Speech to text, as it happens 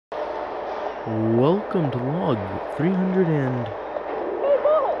Welcome to log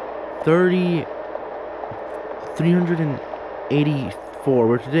 330, 384,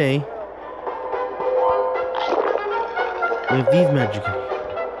 where today we have these magic.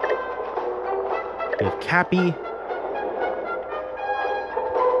 We have Cappy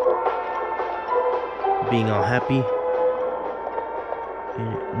being all happy.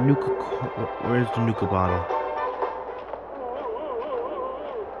 And Nuka, where's the Nuka bottle?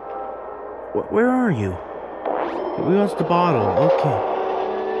 Where are you? We lost the bottle. Okay.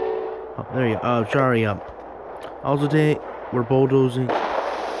 Oh, there you go. Sorry. Also today, we're bulldozing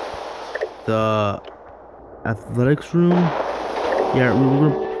the athletics room. Yeah, we're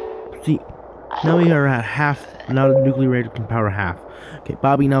gonna see. Now we are at half. Now the nuclear reactor can power half. Okay,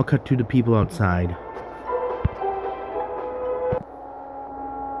 Bobby, now cut to the people outside.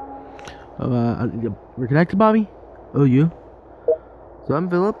 We're connected, Bobby? Oh, you? So I'm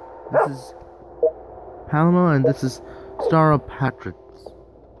Philip. This is Paloma, and this is Stara Patrix.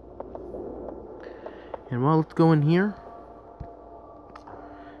 And well, let's go in here.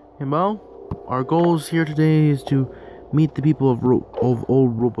 And well, our goals here today is to meet the people of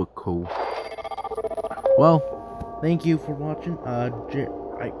Old Roboco. Well, thank you for watching. I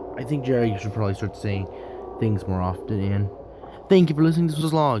think Jerry should probably start saying things more often. And thank you for listening. This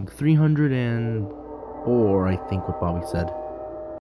was log 304, I think, what Bobby said.